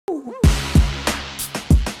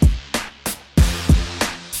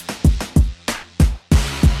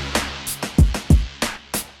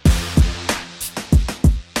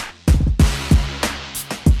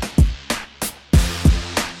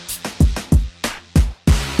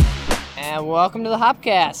And welcome to the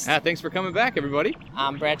Hopcast. Thanks for coming back, everybody.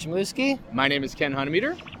 I'm Brad Chmielewski. My name is Ken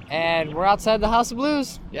Hunnemeder. And we're outside the House of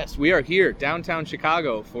Blues. Yes, we are here, downtown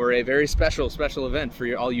Chicago, for a very special event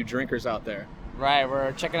for all you drinkers out there. Right,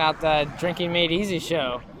 we're checking out the Drinking Made Easy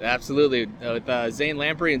show. Absolutely, with Zane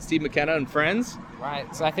Lamprey and Steve McKenna and friends.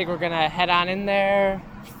 Right, so I think we're going to head on in there,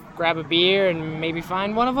 grab a beer, and maybe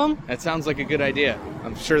find one of them. That sounds like a good idea.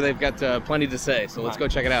 I'm sure they've got plenty to say, so let's go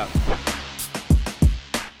check it out.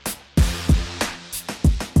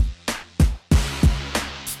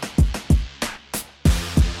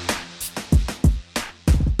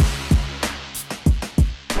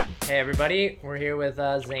 Hey everybody, we're here with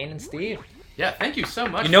Zane and Steve. Yeah, thank you so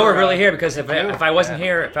much. You know we're really here because if I wasn't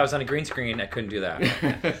here, if I was on a green screen, I couldn't do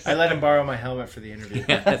that. I let him borrow my helmet for the interview.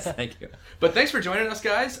 Yes, thank you. But thanks for joining us,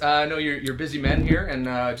 guys. I know you're busy men here, and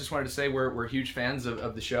just wanted to say we're huge fans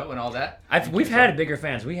of the show and all that. We've had bigger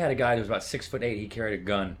fans. We had a guy who was about 6'8". He carried a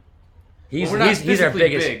gun. He's we're not our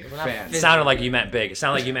biggest big fan. It sounded like you meant big. It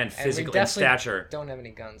sounded like you meant physical in stature. Don't have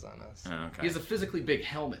any guns on us. Oh, okay. He has a physically big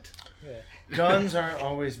helmet. Yeah. Guns aren't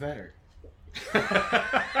always better.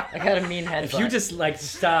 I got a mean head. If you just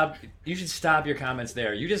stop, you should stop your comments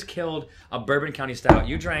there. You just killed a Bourbon County Stout.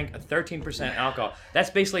 You drank a 13% alcohol. That's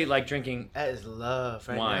basically like drinking That is love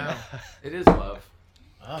right wine. now. It is love.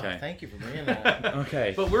 Oh, Okay. thank you for bringing that.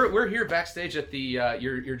 Okay. But we're here backstage at the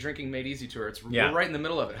your Drinking Made Easy tour. We're right in the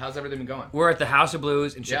middle of it. How's everything been going? We're at the House of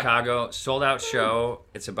Blues in Yeah. Chicago. Sold out show.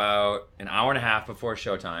 It's about an hour and a half before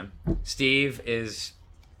showtime. Steve is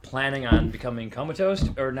planning on becoming comatose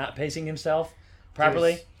or not pacing himself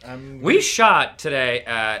properly. We shot today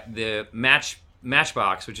at the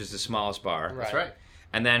Matchbox, which is the smallest bar. That's right.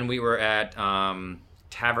 And then we were at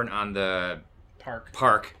Tavern on the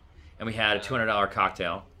Park. and we had a $200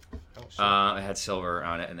 cocktail. Oh, shit. It had silver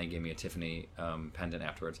on it, and they gave me a Tiffany pendant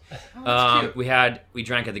afterwards. Oh, that's cute. We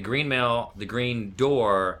drank at the Green Mill, the Green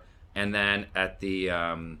Door, and then at the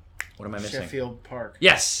what am I missing? Sheffield Park.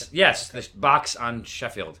 Yes, the box on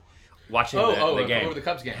Sheffield. Watching the game. Over the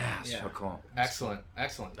Cubs game. Yeah, so cool. Excellent.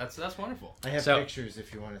 That's wonderful. I have pictures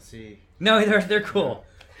if you want to see. No, they're cool.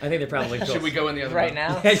 I think they're probably cool. Should we go in the other Right room?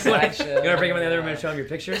 now? Yeah, you want to bring them in the other room and show them your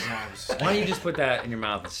pictures? No, Why don't you just put that in your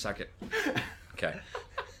mouth and suck it? Okay.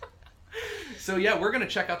 So yeah, we're gonna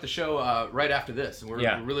check out the show right after this, and we're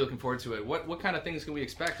Yeah. really looking forward to it. What kind of things can we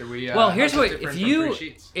expect? Are we? Well, here's how's what it different if from you Three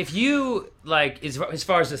Sheets? if you like as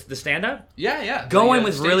far as the stand up, Yeah. go in The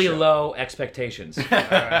with stage really show. low expectations,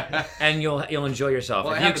 and you'll enjoy yourself.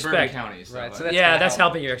 Well, I If you have the Bourbon expect, County, so, Right, so that's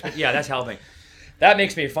helping your that's helping. That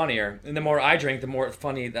makes me funnier, and the more I drink, the more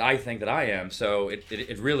funny that I think that I am. So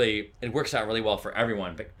it really works out really well for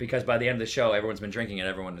everyone. Because by the end of the show, everyone's been drinking and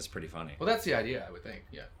everyone is pretty funny. Well, that's the idea, I would think.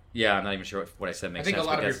 Yeah. Yeah, I'm not even sure what I said I makes think sense. a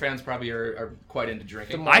lot of your because fans probably are quite into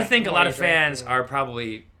drinking. I think a more lot you of drink, fans the- are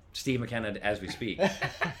probably Steve McKenna as we speak.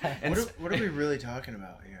 And what are we really talking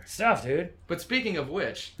about here? Stuff, dude. But speaking of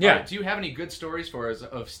which, Yeah. do you have any good stories for us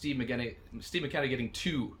of Steve McKenna getting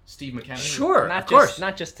to Steve McKenna? Sure, Not of course.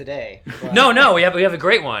 not just today. but- No, we have a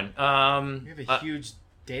great one. We have a huge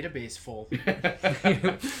database full.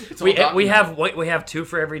 It's all we documented. have two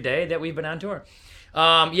for every day that we've been on tour.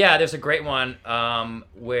 There's a great one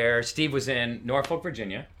where Steve was in Norfolk,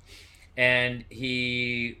 Virginia, and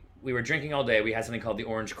we were drinking all day. We had something called the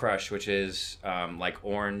Orange Crush, which is like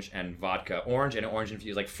orange and vodka, orange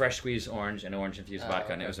infused, like fresh squeezed orange and orange infused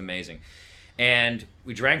vodka, and it was amazing. And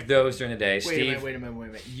we drank those during the day. Wait a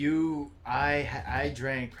minute. I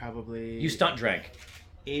drank probably You stunt drank.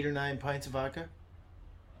 8 or 9 pints of vodka.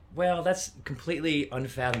 Well, that's completely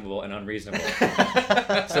unfathomable and unreasonable.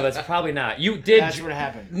 So that's probably not. You did. That's what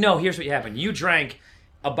happened. No, here's what happened. You drank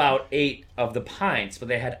about 8 of the pints, but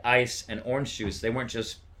they had ice and orange juice. They weren't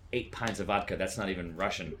just 8 pints of vodka. That's not even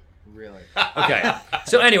Russian. Really? Okay.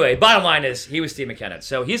 So anyway, bottom line is he was Steve McKenna.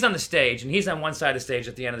 So he's on the stage, and he's on one side of the stage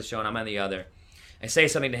at the end of the show, and I'm on the other. I say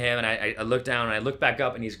something to him, and I look down, and I look back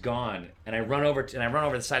up, and he's gone. And I run over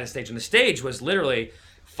the side of the stage, and the stage was literally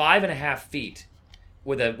 5.5 feet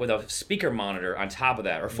with a speaker monitor on top of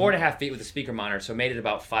that, or 4.5 feet with a speaker monitor, so made it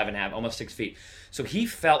about 5.5, almost 6 feet. So he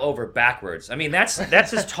fell over backwards. I mean, that's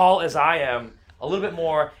as tall as I am, a little bit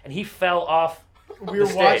more, and he fell off. We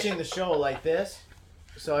were watching the show like this.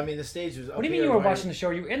 So, I mean, the stage was up What do you mean here you were right watching the show?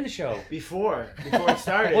 You were in the show. Before it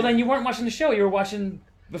started. Well, then you weren't watching the show. You were watching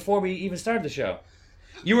before we even started the show.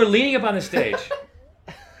 You were leaning up on the stage.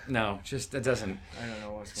 No, just that doesn't. I don't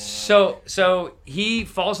know what's going on. So he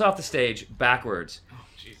falls off the stage backwards,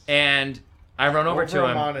 and I run over to a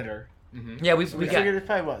him. monitor. Yeah, we We got. figured it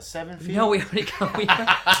probably, 7 feet? No, we already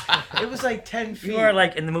got. It was like 10 feet. You are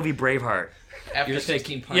like in the movie Braveheart. After You're just gonna-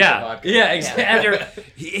 16 pints of vodka. Yeah, exactly. After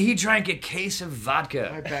he drank a case of My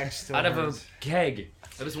vodka back still out of a hurts. keg.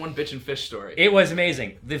 That was one bitch and fish story. It was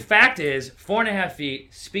amazing. The fact is, 4.5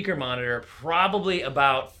 feet, speaker monitor, probably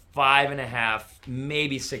about 5.5,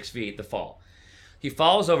 maybe 6 feet, the fall. He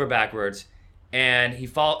falls over backwards, and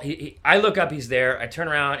I look up, he's there, I turn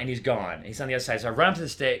around, and he's gone. He's on the other side, so I run up to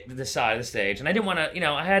the side of the stage, and I didn't want to,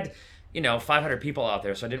 I had, 500 people out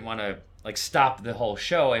there, so I didn't want to, stop the whole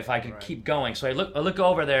show if I could keep going. So I look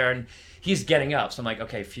over there, and he's getting up, so I'm like,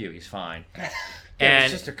 okay, phew, he's fine. Yeah,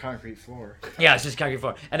 it's just a concrete floor. Yeah, it's just concrete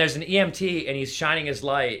floor. And there's an EMT, and he's shining his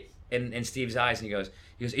light in Steve's eyes, and he goes,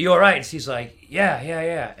 are you all right? And Steve's like,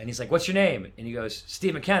 yeah. And he's like, what's your name? And he goes,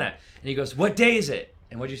 Steve McKenna. And he goes, what day is it?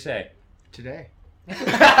 And what'd you say? Today. It's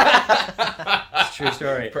a true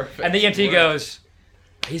story. Perfect. And the EMT goes,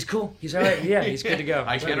 he's cool. He's all right. Yeah, he's good to go.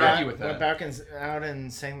 I can't argue with Went that. back out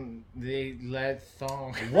and sang the lead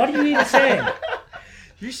thong. What are you even saying?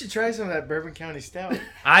 You should try some of that Bourbon County Stout.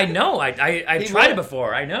 I know. I've He tried would. it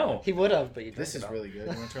before. I know. He would have, but you This is really good.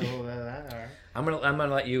 You want to try a little bit of that? All right. I'm gonna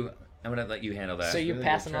let you handle that. So you're really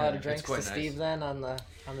passing good a lot try. of drinks It's quite to nice. Steve then on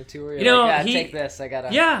the tour. You're You know, like, he- take this. I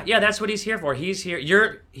gotta. Yeah, that's what he's here for. He's here.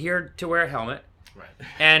 You're here to wear a helmet. Right.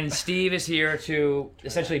 And Steve is here to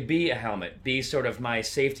essentially be a helmet, be sort of my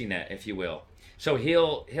safety net, if you will. So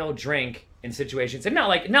he'll drink in situations, and not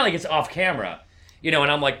like it's off camera, and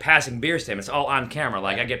I'm like passing beers to him. It's all on camera.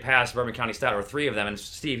 Like I get past Bourbon County Stout or 3 of them, and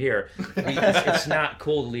Steve here. It's not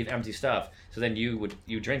cool to leave empty stuff. So then you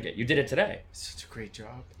drink it. You did it today. Such a great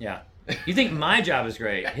job. Yeah. You think my job is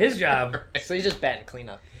great? His job. So you just batting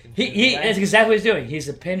cleanup. That's exactly what he's doing. He's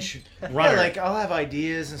a pinch runner. Yeah, like I'll have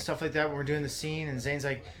ideas and stuff like that when we're doing the scene, and Zane's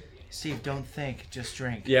like, Steve, don't think, just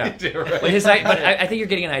drink. Yeah. Right. But I think you're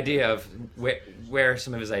getting an idea of where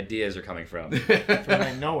some of his ideas are coming from. From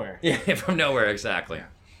like nowhere. Yeah, from nowhere, exactly.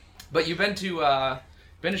 But you've been to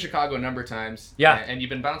Chicago a number of times. Yeah. And you've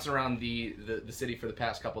been bouncing around the city for the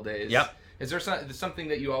past couple days. Yep. Is there something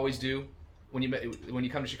that you always do when you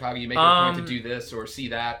come to Chicago? You make it a point to do this or see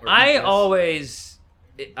that. Or I eat this?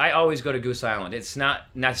 always go to Goose Island. It's not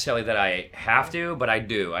necessarily that I have to, but I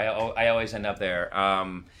do. I always end up there.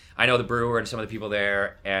 I know the brewer and some of the people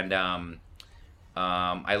there, and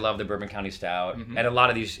I love the Bourbon County Stout. Mhm. And a lot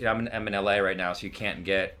of these, I'm in LA right now, so I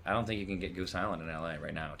don't think you can get Goose Island in LA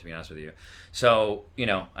right now, to be honest with you. So,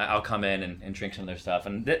 I'll come in and drink some of their stuff.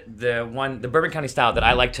 And the Bourbon County Stout that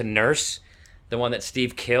I like to nurse, the one that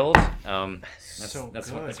Steve killed, that's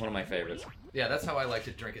one of my favorites. Yeah, that's how I like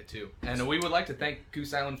to drink it too. And we would like to thank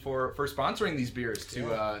Goose Island for sponsoring these beers.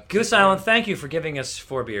 Goose Island, thank you for giving us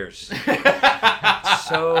 4 beers.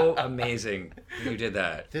 So amazing you did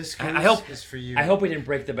that. This I goose hope is for you. I hope we didn't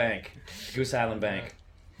break the bank, Goose Island Bank.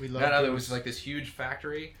 We love No, goose. there was like this huge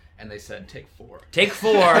factory, and they said take 4. Take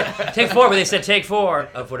 4, but they said take 4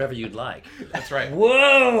 of whatever you'd like. That's right.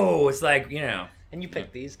 Whoa, it's like And you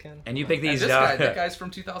picked these, Ken? and you pick And these. this guy, that guy's from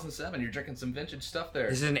 2007. You're drinking some vintage stuff there.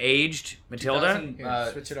 This is an aged Matilda. 2000, Here,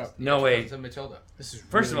 switch it up. No way. 2000 Matilda. This is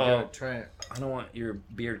First really of all- good. Try it. I don't want your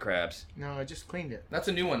beard crabs. No, I just cleaned it. That's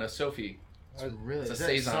a new one, a Sophie. It's really. It's a Is that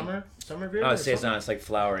Saison. summer beer? Oh, or it says summer? on. It's like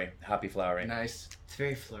flowery, hoppy flowery. Nice. It's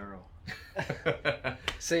very floral.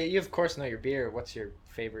 So you of course know your beer. What's your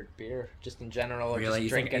favorite beer, just in general, or Really, just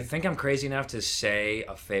drinking? you think I'm crazy enough to say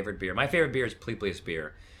a favorite beer? My favorite beer is Pleplius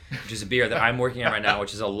beer, which is a beer that I'm working on right now,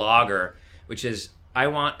 which is a lager. Which is I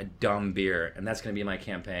want a dumb beer, and that's going to be my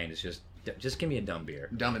campaign. It's just give me a dumb beer.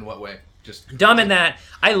 Dumb in what way? Just Dumb in that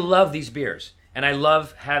I love these beers, and I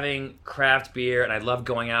love having craft beer, and I love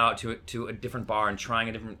going out to a different bar and trying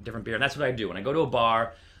a different beer, and that's what I do. When I go to a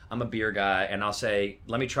bar, I'm a beer guy, and I'll say,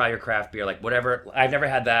 let me try your craft beer, like whatever. I've never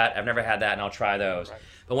had that, and I'll try those. Right.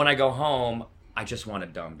 But when I go home, I just want a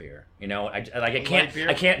dumb beer. I light beer?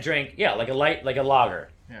 I can't drink. Yeah, like a lager.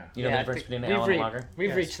 Yeah. You know Yeah, the I difference think between an ale and a lager? We've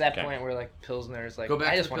Yes. reached that Okay. point where like Pilsner is like, Go back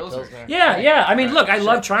I to just the want a Pilsner. Pilsner. Yeah. I mean, Right. look, I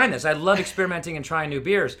love trying this. I love experimenting and trying new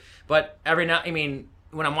beers. But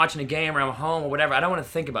when I'm watching a game or I'm home or whatever, I don't want to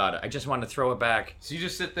think about it. I just want to throw it back. So you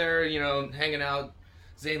just sit there, hanging out,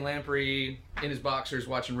 Zane Lamprey in his boxers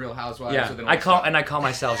watching Real Housewives. Yeah, with an I old call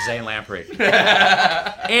myself Zane Lamprey,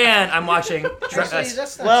 and I'm watching. Actually,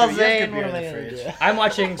 that's not Well, true. You have Zane, good what beer am in I the gonna fridge. do? I'm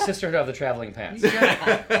watching Sisterhood of the Traveling Pants.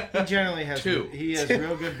 He generally has. Two. He has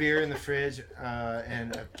real good beer in the fridge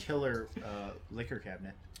and a killer liquor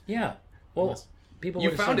cabinet. Yeah, well, people You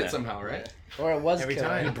would've found seen it that. somehow, right? Or it was Every killer.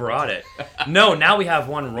 time. He brought it. No, now we have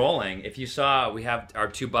one rolling. If you saw, we have our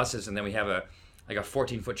 2 buses, and then we have a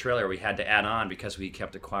 14-foot trailer we had to add on because we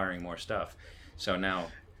kept acquiring more stuff. So now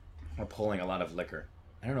we're pulling a lot of liquor.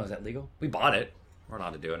 I don't know, is that legal? We bought it. We're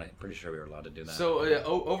allowed to do it. I'm pretty sure we were allowed to do that. So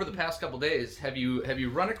over the past couple days, have you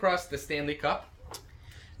run across the Stanley Cup?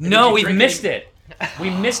 No, we've missed it. We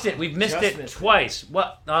missed it. We've missed it missed twice.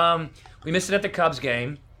 What? We missed it at the Cubs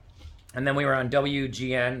game, and then we were on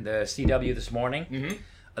WGN, the CW this morning. Mm-hmm.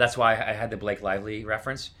 That's why I had the Blake Lively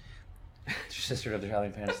reference. Your sister of the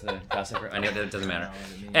Italian Pants, the gossip. I know that doesn't matter.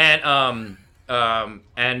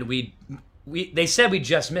 And they said we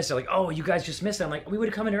just missed it. Like, oh, you guys just missed it. I'm like, we would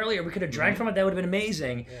have come in earlier. We could have drank from it. That would have been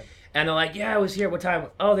amazing. Yeah. And they're like, yeah, I was here. What time?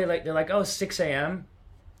 Oh, they're like, 6 a.m.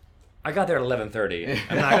 I got there at 11:30.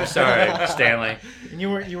 I'm not sorry, Stanley. And you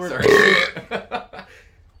were. Sorry.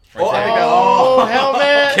 Oh,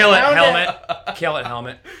 helmet! Kill it, helmet. Kill it,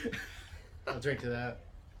 helmet. I'll drink to that.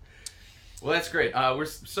 Well, that's great. We're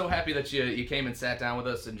so happy that you came and sat down with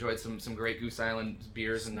us, enjoyed some great Goose Island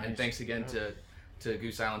beers, and thanks again to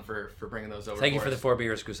Goose Island for bringing those over. Thank you for the 4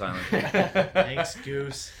 beers, Goose Island. Thanks,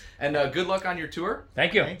 Goose. And good luck on your tour.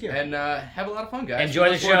 Thank you. Thank you. And have a lot of fun, guys. Enjoy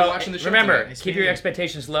the show. Watching the show. Remember, tonight. keep your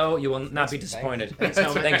expectations low. You will not be disappointed. Thanks,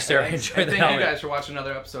 Thanks, sir. Enjoy the Thank helmet. you guys for watching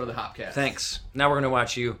another episode of the Hopcast. Thanks. Now we're going to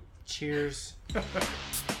watch you. Cheers.